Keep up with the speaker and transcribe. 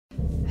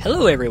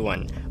Hello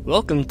everyone,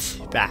 welcome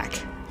back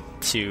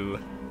to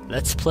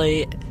Let's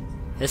Play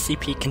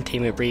SCP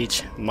Containment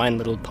Breach My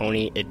Little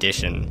Pony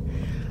Edition.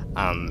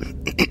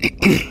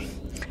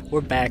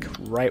 We're back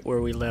right where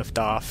we left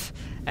off.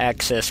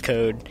 Access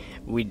code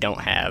we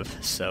don't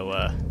have, so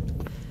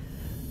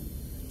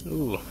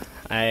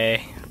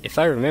if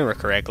I remember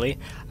correctly,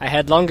 I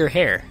had longer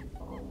hair.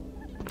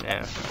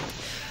 Yeah.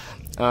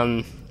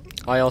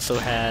 I also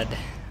had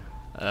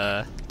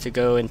to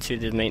go into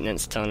the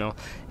maintenance tunnel,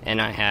 and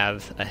I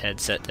have a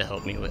headset to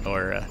help me with,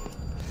 or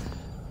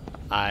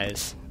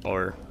eyes,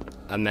 or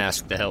a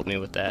mask to help me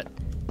with that,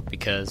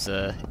 because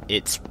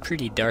it's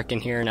pretty dark in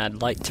here, and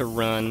I'd like to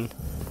run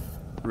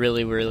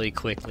really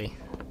quickly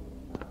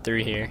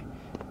through here,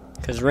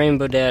 because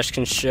Rainbow Dash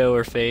can show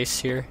her face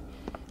here,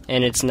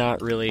 and it's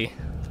not really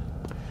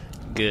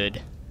good.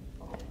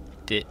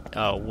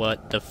 Oh,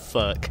 what the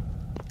fuck?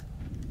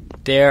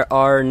 There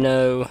are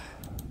no...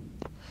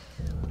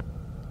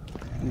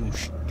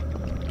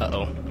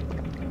 Uh-oh.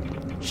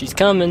 She's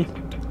coming!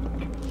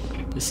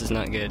 This is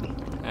not good,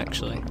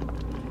 actually.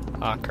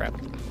 Aw, crap.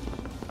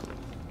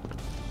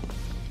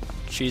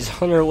 She's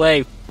on her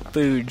way,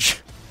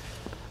 Booge.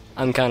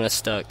 I'm kinda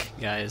stuck,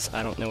 guys.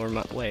 I don't know where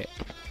my... Wait.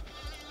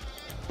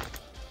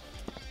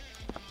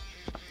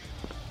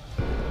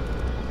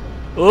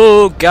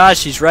 Oh, God,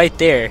 she's right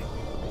there.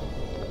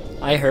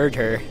 I heard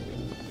her.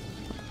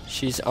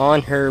 She's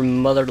on her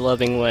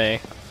mother-loving way.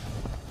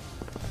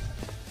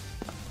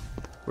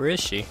 Where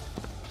is she?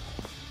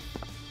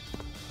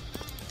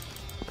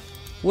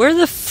 Where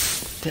the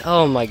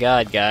oh my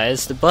god,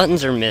 guys. The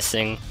buttons are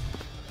missing.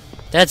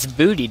 That's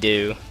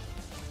booty-doo.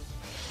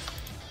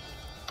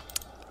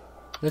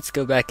 Let's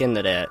go back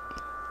into that.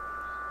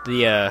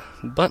 The,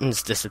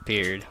 buttons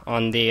disappeared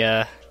on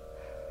the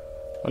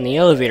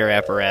elevator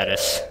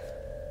apparatus.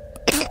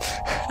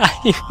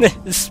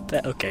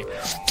 Okay.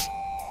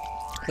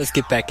 Let's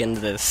get back into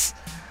this.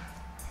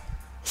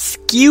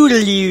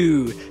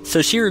 Skewtaloo!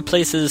 So she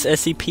replaces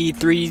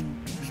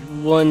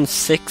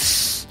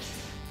SCP-316,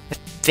 I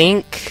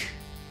think.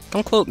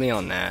 Don't quote me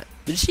on that.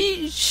 But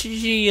she,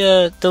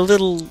 the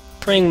little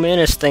praying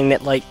mantis thing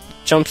that, like,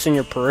 jumps in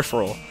your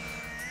peripheral.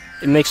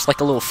 It makes, like,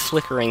 a little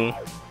flickering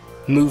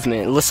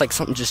movement. It looks like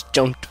something just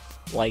jumped,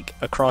 like,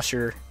 across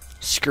your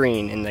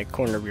screen in the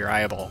corner of your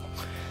eyeball.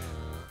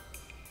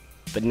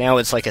 But now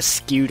it's like a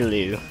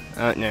Skewtaloo. I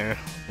don't know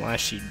why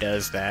she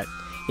does that.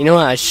 You know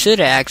what, I should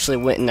have actually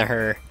went into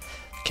her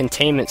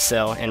containment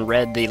cell and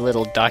read the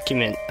little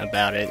document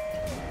about it.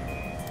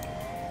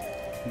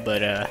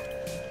 But,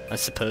 I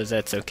suppose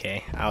that's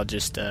okay. I'll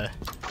just,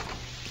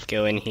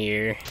 go in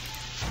here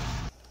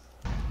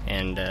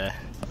and,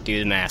 do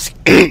the mask.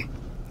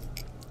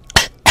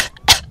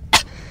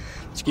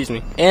 Excuse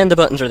me. And the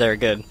buttons are there,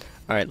 good.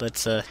 Alright,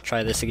 let's,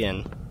 try this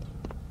again.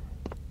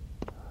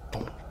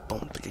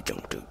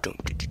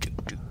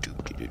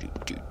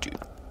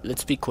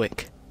 Let's be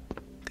quick.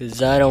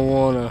 Cause I don't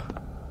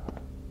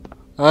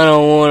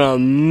wanna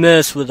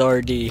mess with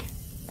RD.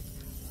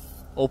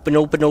 Open.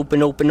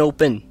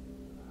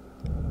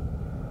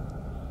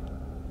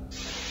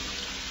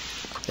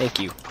 Thank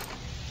you.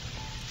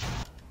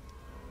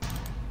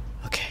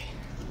 Okay.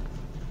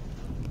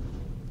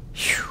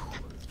 Phew.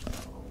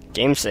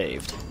 Game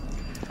saved.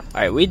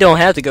 Alright, we don't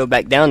have to go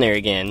back down there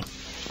again.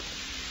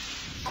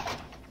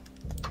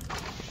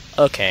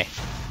 Okay.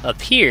 Up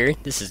here,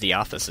 this is the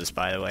offices,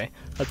 by the way.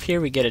 Up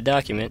here we get a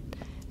document.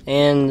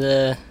 And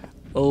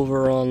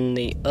over on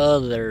the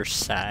other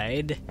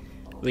side,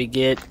 we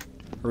get a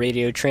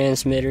radio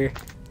transmitter,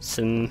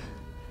 some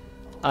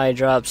eye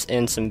drops,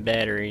 and some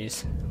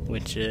batteries.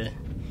 Which, you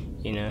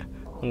know,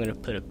 I'm gonna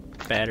put a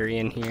battery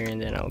in here, and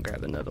then I'll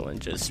grab another one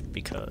just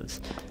because.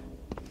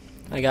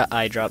 I got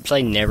eye drops.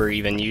 I never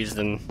even use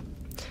them,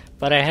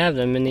 but I have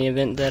them in the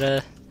event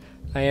that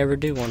I ever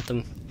do want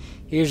them.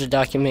 Here's a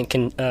document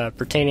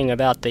pertaining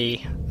about the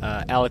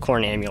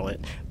Alicorn Amulet,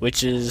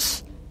 which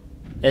is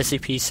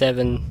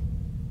SCP-7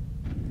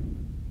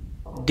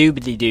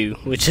 Doobity-Doo,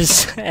 which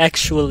is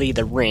actually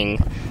the ring.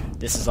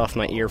 This is off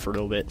my ear for a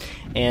little bit,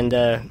 and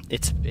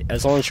it's,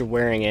 as long as you're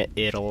wearing it,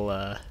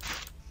 it'll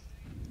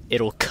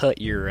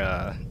cut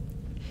your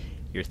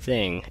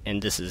thing,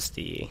 and this is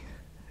the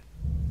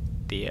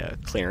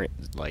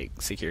clearance,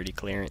 like security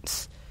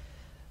clearance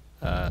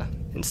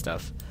and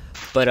stuff.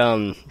 But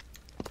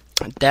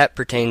that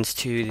pertains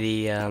to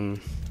the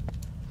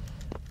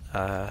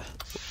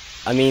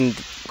I mean,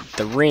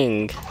 the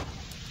ring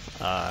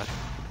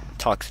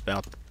talks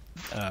about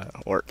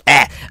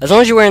as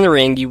long as you're wearing the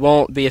ring, you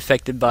won't be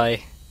affected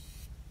by...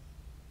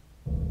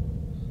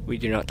 We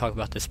do not talk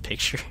about this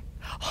picture.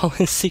 All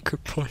in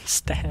secret porn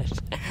stash.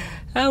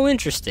 How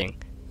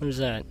interesting. What is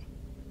that?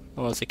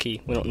 Oh, it's a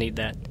key. We don't need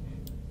that.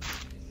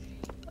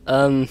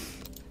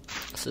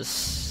 This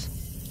is...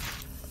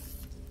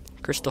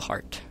 Crystal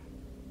Heart.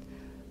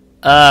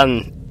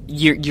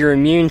 You're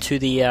immune to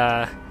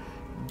the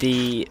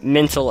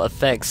mental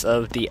effects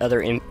of the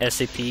other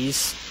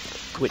SCPs,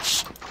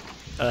 which,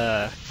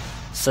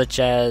 such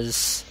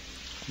as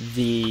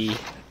the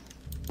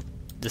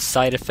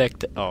side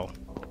effect... Oh.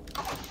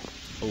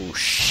 Oh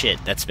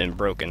shit, that's been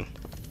broken.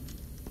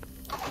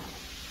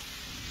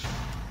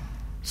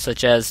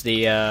 Such as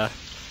the,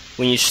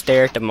 when you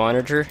stare at the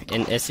monitor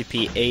in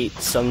SCP-8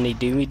 Somny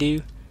Doomy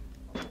Doo,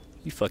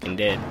 you fucking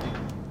dead.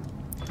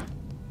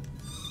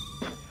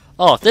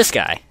 Oh, this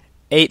guy,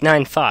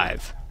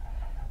 895.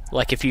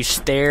 Like if you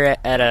stare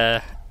at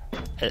a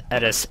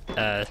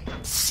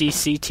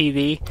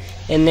CCTV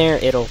in there,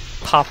 it'll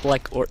pop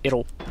or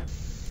it'll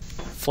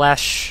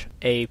flash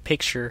a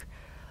picture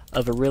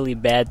of a really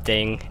bad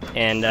thing,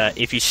 and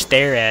if you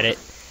stare at it,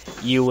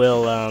 you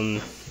will,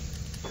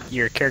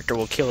 your character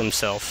will kill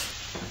himself.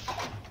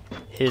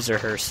 His or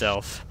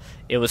herself.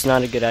 It was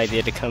not a good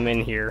idea to come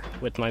in here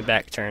with my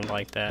back turned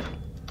like that.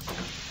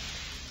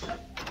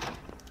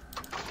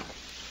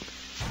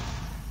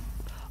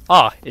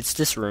 Ah, it's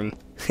this room.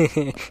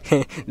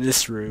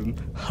 This room.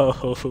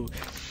 Oh.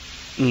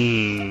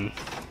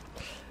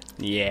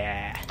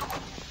 Yeah.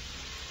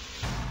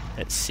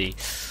 Let's see.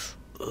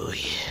 Oh,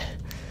 yeah.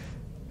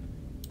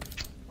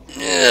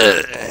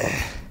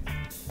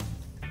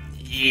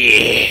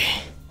 Yeah.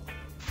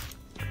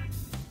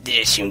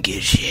 There's some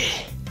good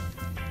shit.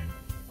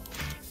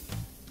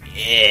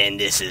 And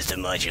this is the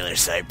modular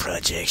site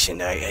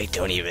projection. I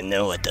don't even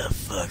know what the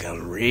fuck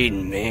I'm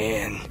reading,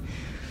 man.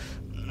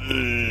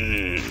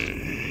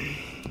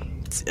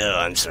 Oh,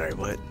 I'm sorry,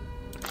 what?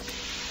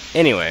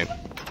 Anyway,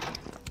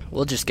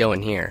 we'll just go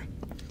in here.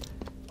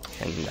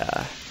 And,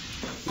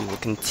 we will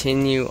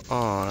continue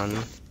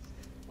on.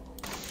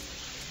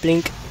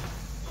 Blink.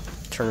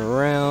 Turn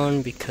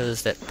around,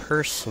 because that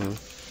person,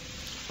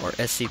 or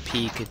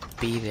SCP, could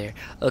be there.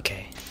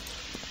 Okay.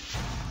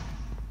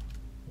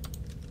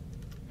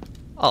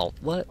 Oh,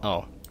 what?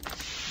 Oh.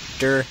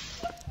 Derp.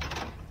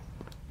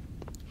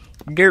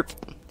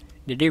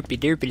 The derpy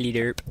derpily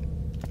derp.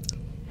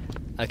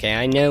 Okay,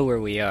 I know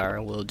where we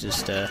are. We'll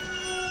just,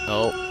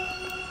 oh.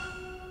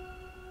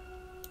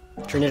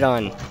 Turn it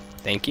on.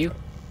 Thank you.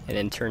 And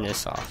then turn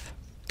this off.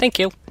 Thank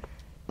you.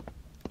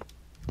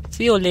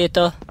 See you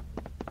later.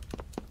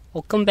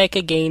 I'll come back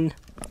again.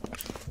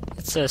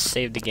 Let's,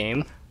 save the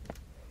game.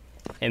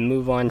 And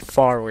move on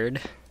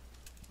forward.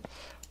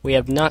 We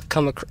have not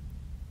come across,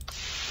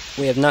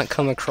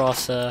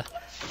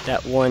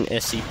 that one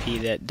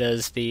SCP that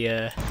does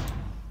the,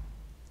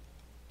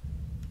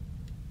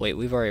 Wait,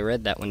 we've already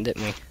read that one,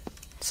 didn't we?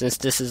 Since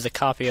this is a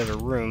copy of a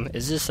room.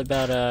 Is this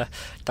about,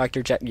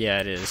 Dr. Jack? Yeah,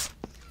 it is.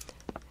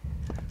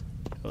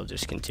 We'll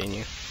just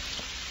continue.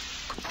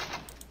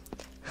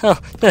 Oh,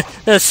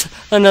 that's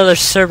another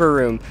server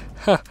room.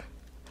 Huh.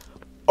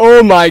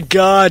 Oh my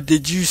god,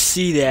 did you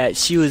see that?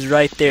 She was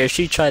right there.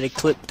 She tried to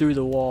clip through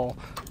the wall.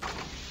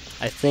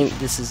 I think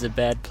this is a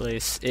bad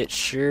place. It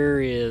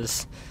sure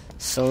is.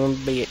 Son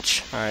of a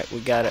bitch. Alright, we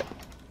got it.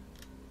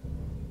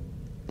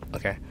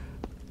 Okay.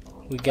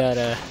 We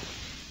gotta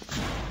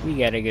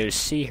go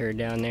see her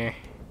down there.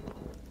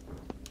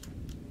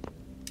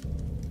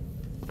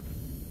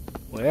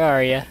 Where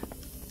are ya?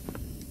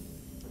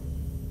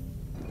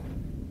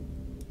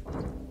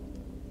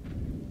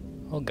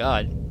 Oh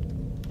god.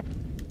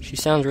 She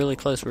sounds really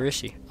close. Where is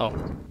she? Oh.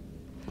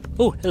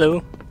 Oh,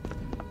 hello.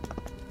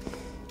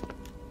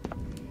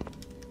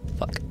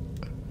 Fuck.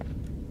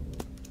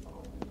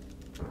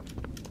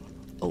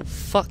 Oh,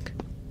 fuck.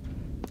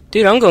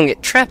 Dude, I'm gonna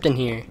get trapped in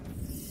here.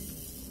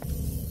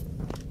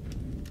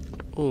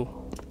 Oh.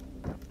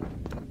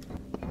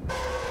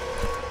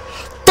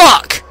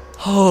 Fuck!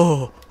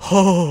 Oh,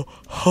 ho,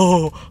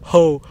 ho,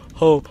 ho,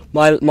 ho.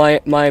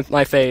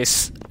 My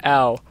face.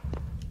 Ow.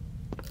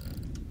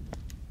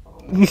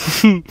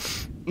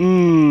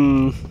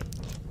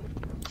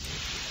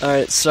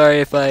 Alright, sorry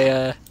if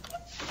I,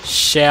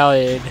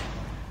 shouted,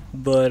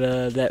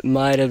 but, that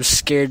might have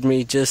scared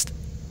me just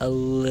a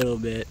little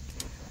bit.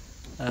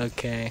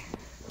 Okay.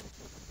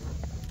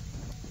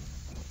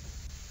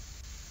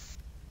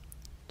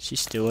 She's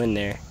still in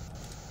there.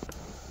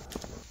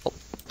 Oh.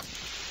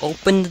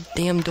 Open the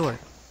damn door.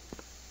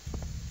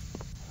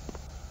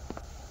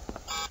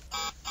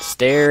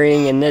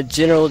 Staring in that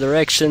general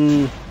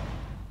direction.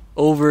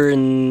 Over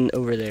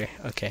there.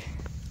 Okay.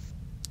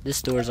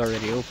 This door's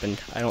already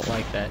opened. I don't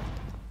like that.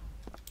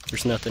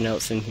 There's nothing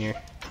else in here.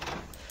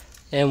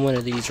 And one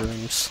of these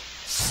rooms.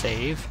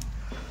 Save.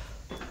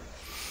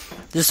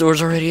 This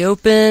door's already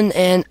open,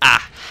 and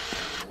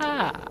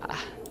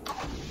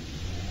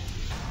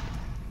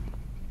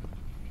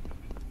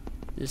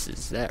this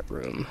is that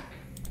room.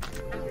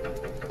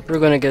 We're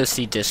gonna go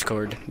see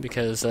Discord,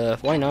 because,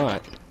 why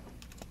not?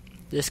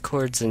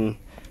 Discord's an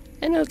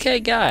okay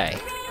guy,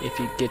 if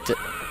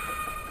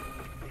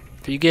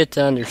you get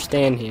to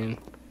understand him.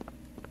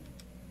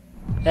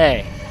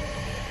 Hey.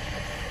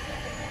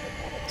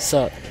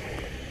 Sup?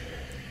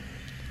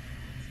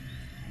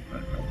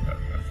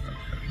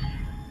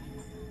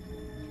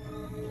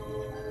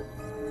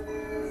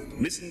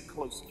 Listen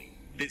closely.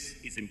 This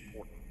is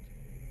important.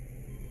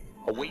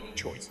 A weight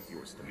choice is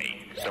yours to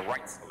make. The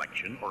right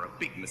selection or a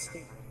big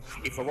mistake.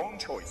 If the wrong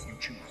choice you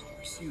choose to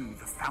pursue,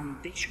 the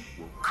foundation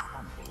will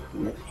crumble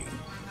with you.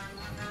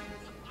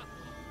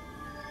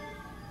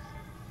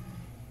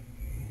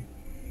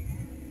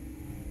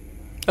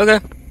 Okay.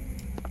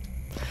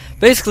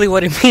 Basically,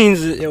 what he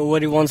means,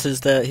 what he wants is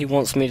that he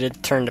wants me to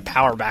turn the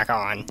power back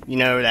on. You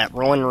know, that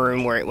one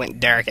room where it went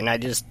dark, and I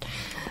flipped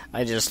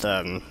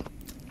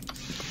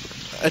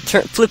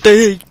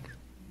the.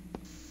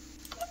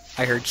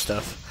 I heard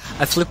stuff.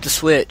 I flipped the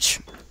switch,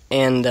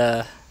 and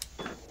I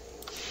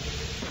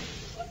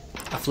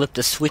flipped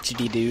the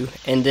switchity-doo,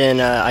 and then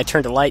I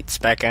turned the lights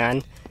back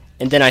on,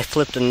 and then I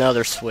flipped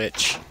another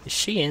switch. Is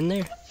she in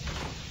there?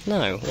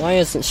 No. Why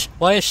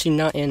is she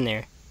not in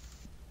there?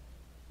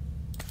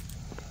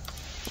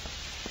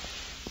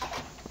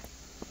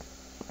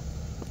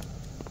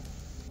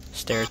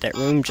 Stare at that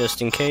room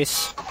just in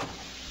case.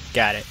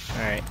 Got it.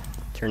 Alright.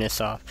 Turn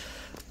this off.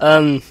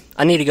 I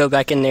need to go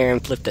back in there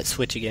and flip that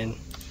switch again.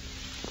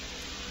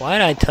 Why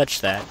did I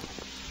touch that?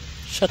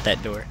 Shut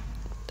that door.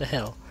 The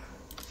hell?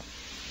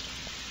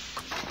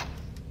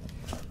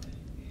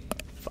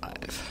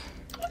 5.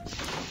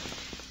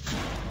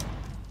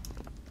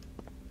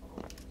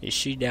 Is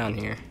she down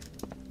here?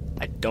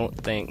 I don't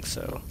think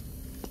so.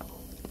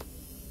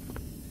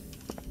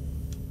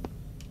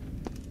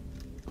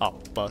 Oh,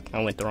 fuck.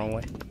 I went the wrong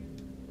way.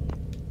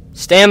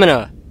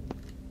 Stamina!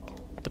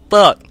 The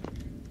fuck?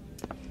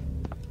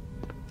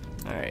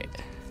 Alright.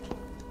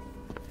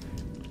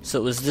 So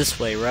it was this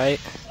way, right?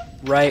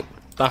 Right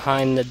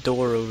behind the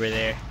door over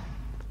there.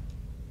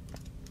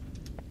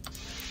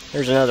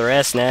 There's another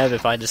S-nav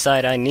if I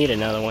decide I need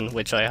another one,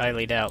 which I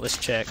highly doubt. Let's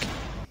check.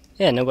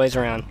 Yeah, nobody's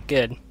around.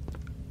 Good.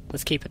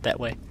 Let's keep it that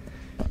way.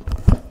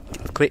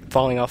 Quit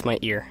falling off my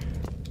ear.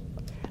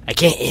 I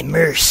can't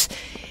immerse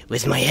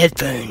with my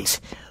headphones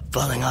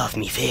falling off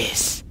me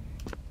face.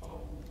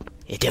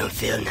 It don't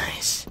feel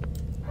nice.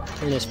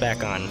 Turn this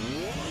back on.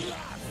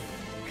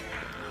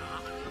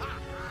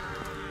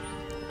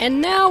 And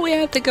now we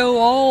have to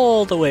go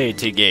all the way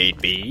to Gate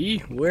B,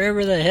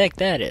 wherever the heck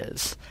that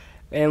is.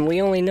 And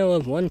we only know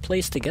of one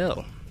place to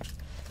go.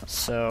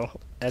 So,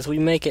 as we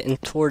make it in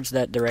towards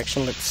that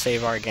direction, let's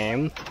save our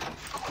game.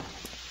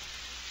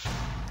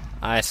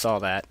 I saw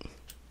that.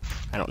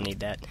 I don't need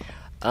that.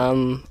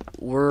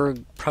 We're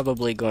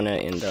probably gonna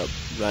end up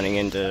running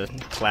into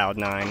Cloud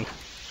 9.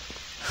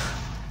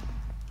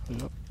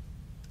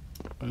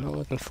 I'm not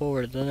looking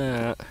forward to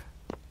that.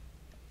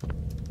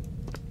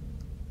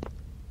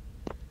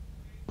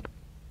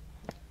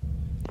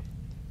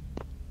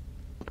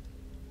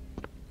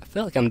 I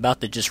feel like I'm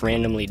about to just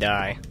randomly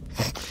die.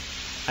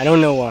 I don't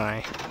know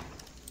why.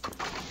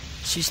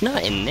 She's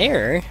not in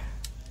there.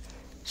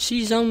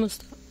 She's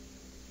almost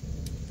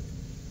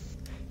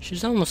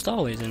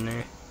always in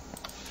there.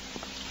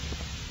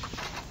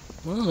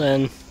 Well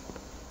then.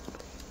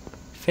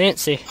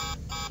 Fancy.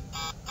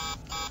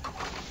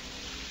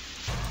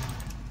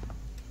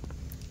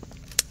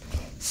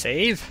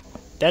 Save?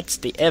 That's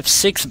the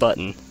F6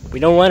 button.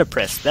 We don't want to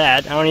press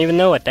that. I don't even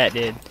know what that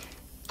did.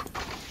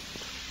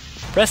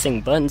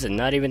 Pressing buttons and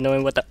not even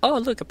knowing what the... Oh,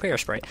 look, a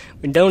parasprite.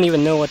 We don't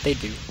even know what they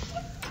do.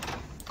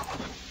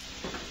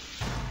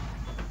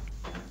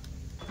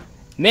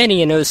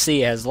 Many in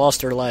OC has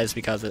lost their lives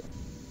because of it.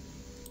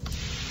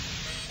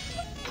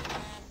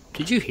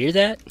 Did you hear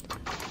that?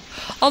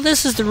 Oh,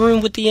 this is the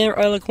room with the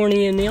Alicorn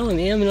Amulet.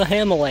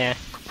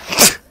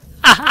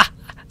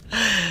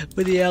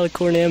 With the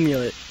Alicorn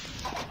Amulet.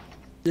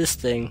 This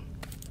thing.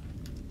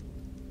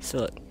 So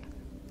look.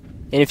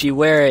 And if you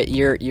wear it,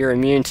 you're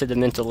immune to the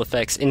mental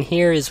effects. And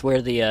here is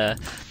where the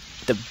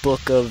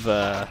book of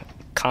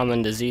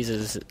common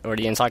diseases, or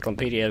the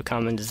Encyclopedia of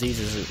Common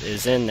Diseases,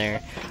 is in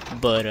there.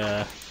 But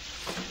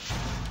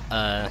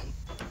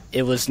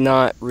it was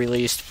not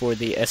released for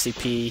the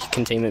SCP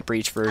Containment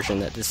Breach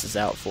version that this is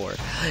out for.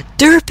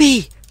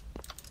 Derpy!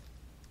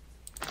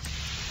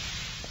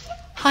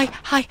 Hi,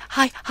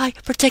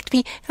 protect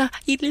me.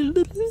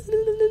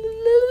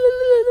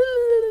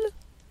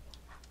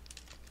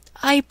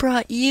 I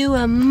brought you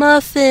a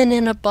muffin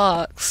in a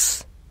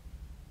box.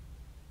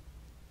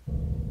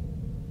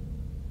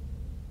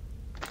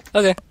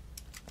 Okay.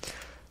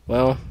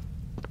 Well,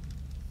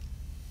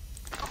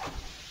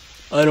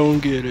 I don't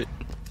get it.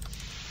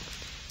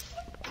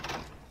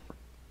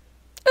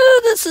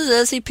 Oh, this is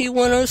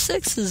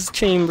SCP-106's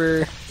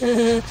chamber.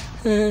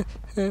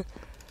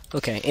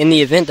 Okay, in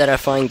the event that I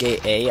find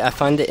Gate A, I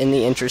find it in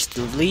the interest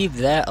to leave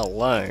that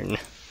alone.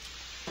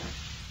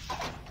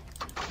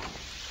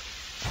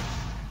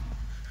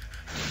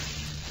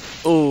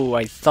 Oh,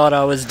 I thought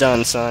I was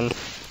done, son.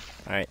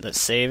 Alright, let's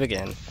save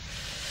again.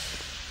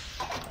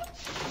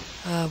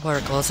 Water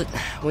closet.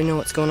 We know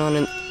what's going on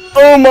in...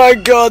 Oh my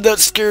god, that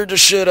scared the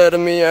shit out of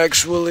me,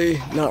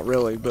 actually. Not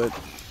really, but...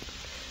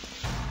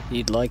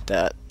 You'd like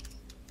that.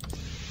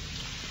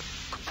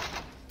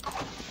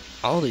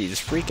 All these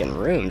freaking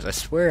rooms. I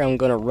swear I'm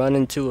gonna run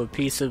into a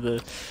piece of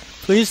a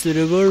place that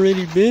I've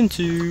already been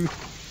to.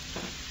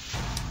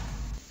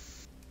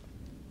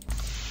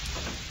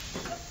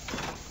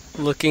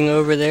 Looking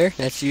over there,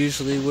 that's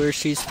usually where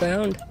she's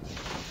found.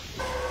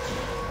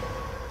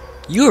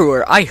 You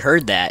were... I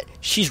heard that.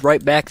 She's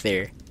right back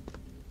there.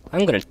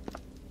 I'm gonna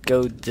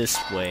go this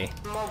way.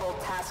 Mobile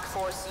Task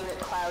Force Unit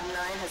Cloud 9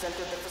 has entered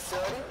the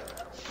facility.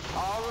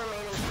 All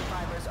remaining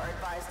survivors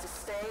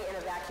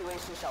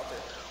evacuation shelter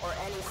or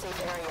any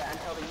safe area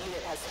until the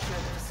unit has secured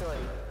the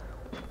facility.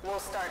 We'll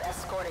start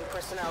escorting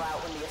personnel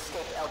out when the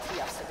escaped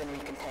LTFs have been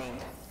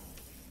recontained.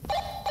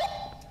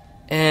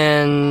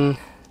 And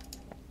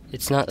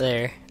it's not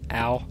there.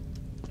 Ow.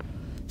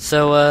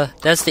 So,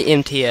 that's the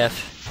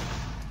MTF.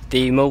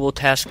 The Mobile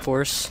Task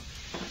Force.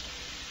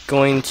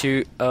 Going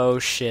to... oh,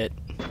 shit.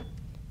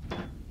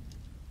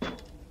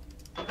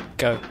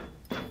 Go.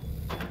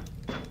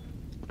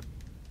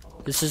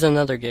 This is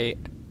another gate.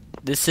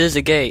 This is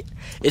a gate.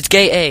 It's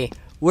gate A.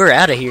 We're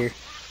out of here.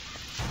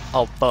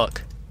 Oh,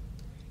 fuck.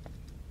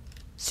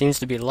 Seems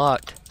to be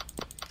locked.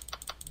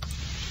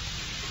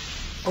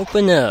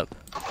 Open up.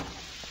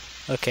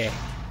 Okay.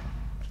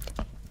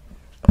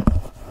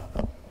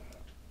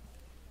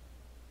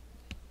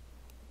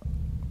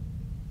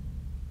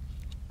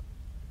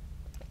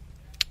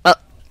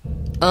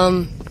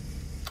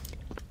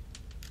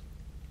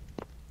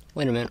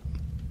 Wait a minute.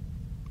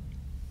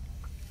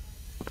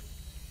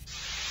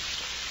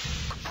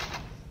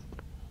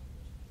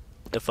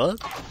 The fuck?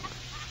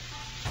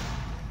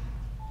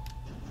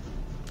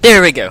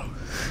 There we go.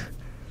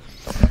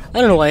 I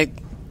don't know why it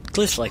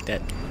glitched like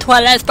that.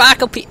 Twilight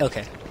Sparkle P.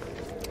 Okay.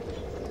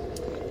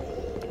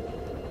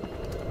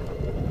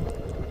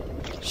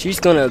 She's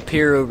gonna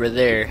appear over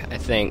there, I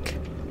think.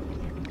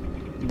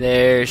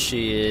 There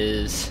she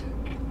is.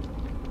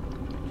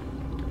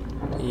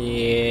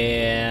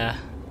 Yeah.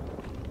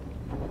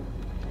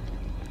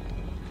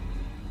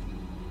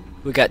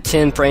 We got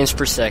 10 frames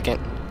per second.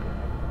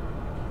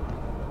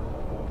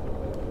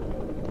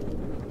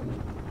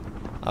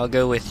 I'll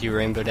go with you,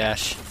 Rainbow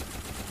Dash.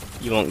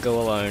 You won't go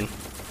alone.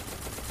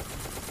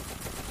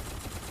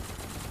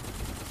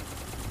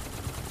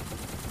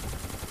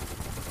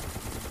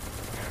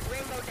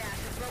 Rainbow Dash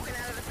is broken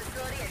out of the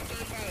facility at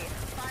Gate A.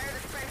 Fire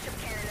the friendship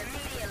cannon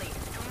immediately.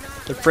 Do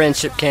not The let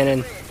friendship them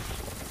cannon. bridge.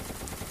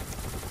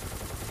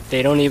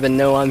 They don't even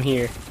know I'm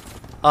here.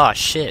 Aw,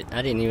 shit.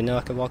 I didn't even know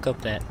I could walk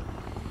up that.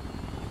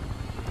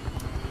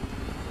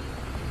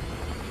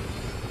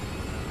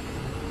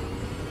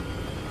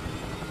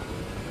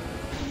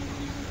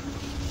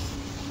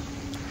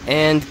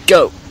 And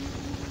go.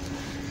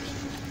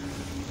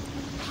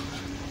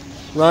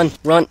 Run,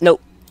 run,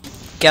 nope.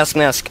 Gas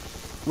mask.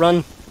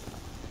 Run.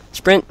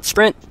 Sprint,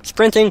 sprint,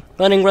 sprinting,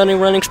 running, running,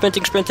 running,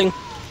 sprinting, sprinting.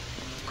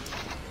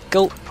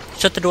 Go.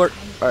 Shut the door.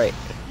 Alright.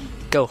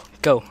 Go,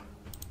 go.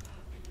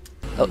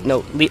 Oh,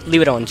 no,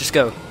 leave it on, just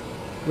go.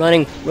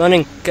 Running,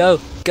 running, go,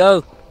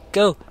 go,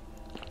 go.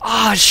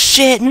 Oh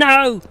shit,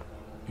 no!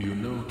 You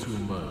know too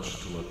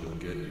much to let them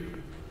get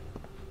you.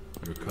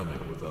 You're coming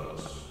with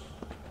us.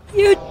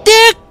 You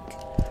dick!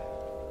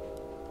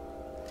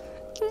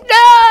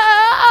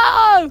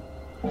 No!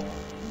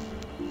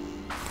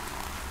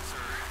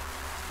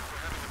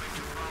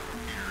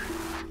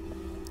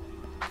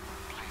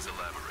 Please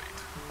elaborate.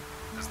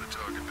 Has the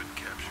target been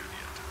captured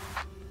yet?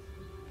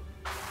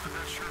 I'm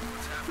not sure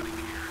what's happening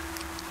here.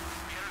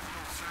 We entered the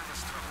old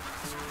service tunnel and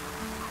it's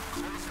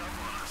closed up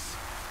on us.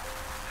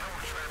 Now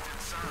we're trapped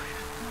inside.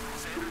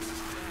 Sanders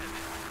is dead.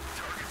 The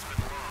target's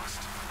been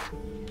lost.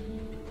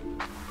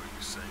 Are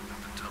you saying that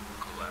the tunnel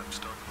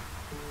collapsed on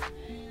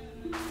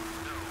you?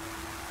 No.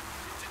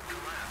 It didn't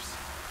collapse.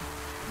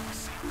 It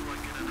seemed like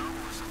an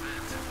anomalous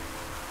event.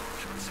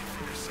 You can see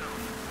for yourself.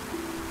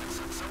 It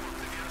sent someone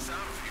to get us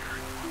out of here.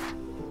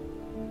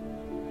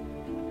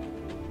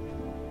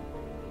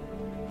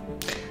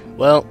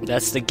 Well,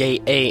 that's the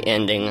Gate A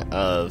ending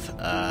of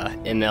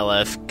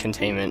MLF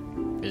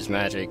Containment is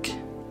Magic.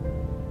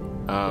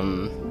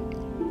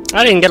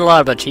 I didn't get a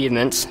lot of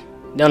achievements.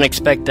 Don't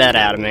expect that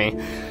out of me.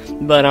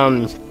 But,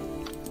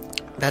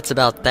 that's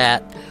about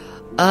that.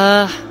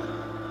 I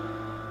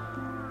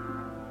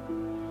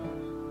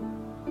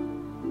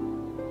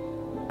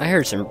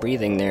heard some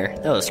breathing there.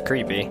 That was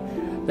creepy.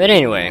 But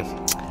anyway,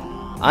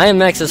 I am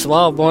Maxas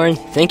Wildborn.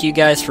 Thank you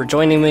guys for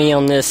joining me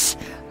on this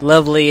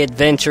lovely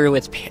adventure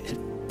with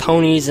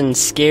ponies and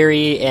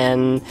scary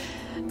and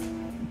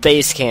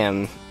base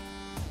cam.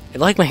 You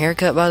like my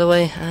haircut, by the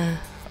way?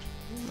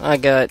 I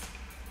got,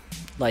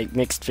 like,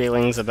 mixed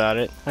feelings about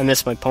it. I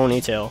miss my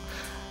ponytail.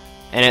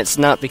 And it's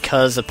not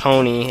because of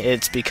pony,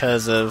 it's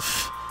because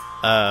of,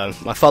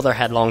 my father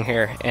had long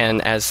hair,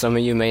 and as some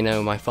of you may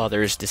know, my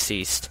father is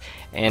deceased.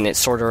 And it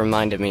sort of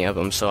reminded me of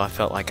him, so I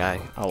felt like I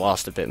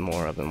lost a bit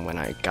more of him when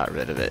I got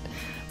rid of it.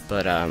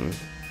 But,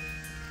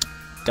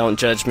 don't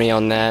judge me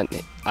on that.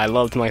 I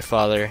loved my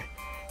father,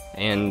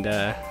 and,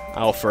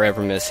 I'll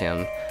forever miss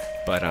him.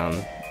 But,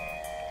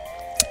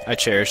 I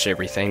cherish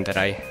everything that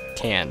I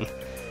can,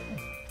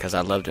 because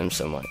I loved him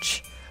so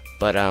much.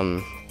 But,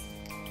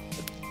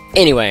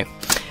 anyway,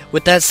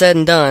 with that said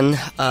and done,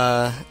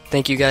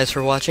 thank you guys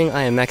for watching.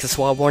 I am Maxas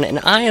Wildborn, and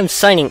I am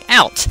signing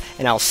out,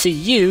 and I'll see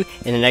you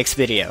in the next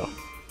video.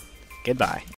 Goodbye.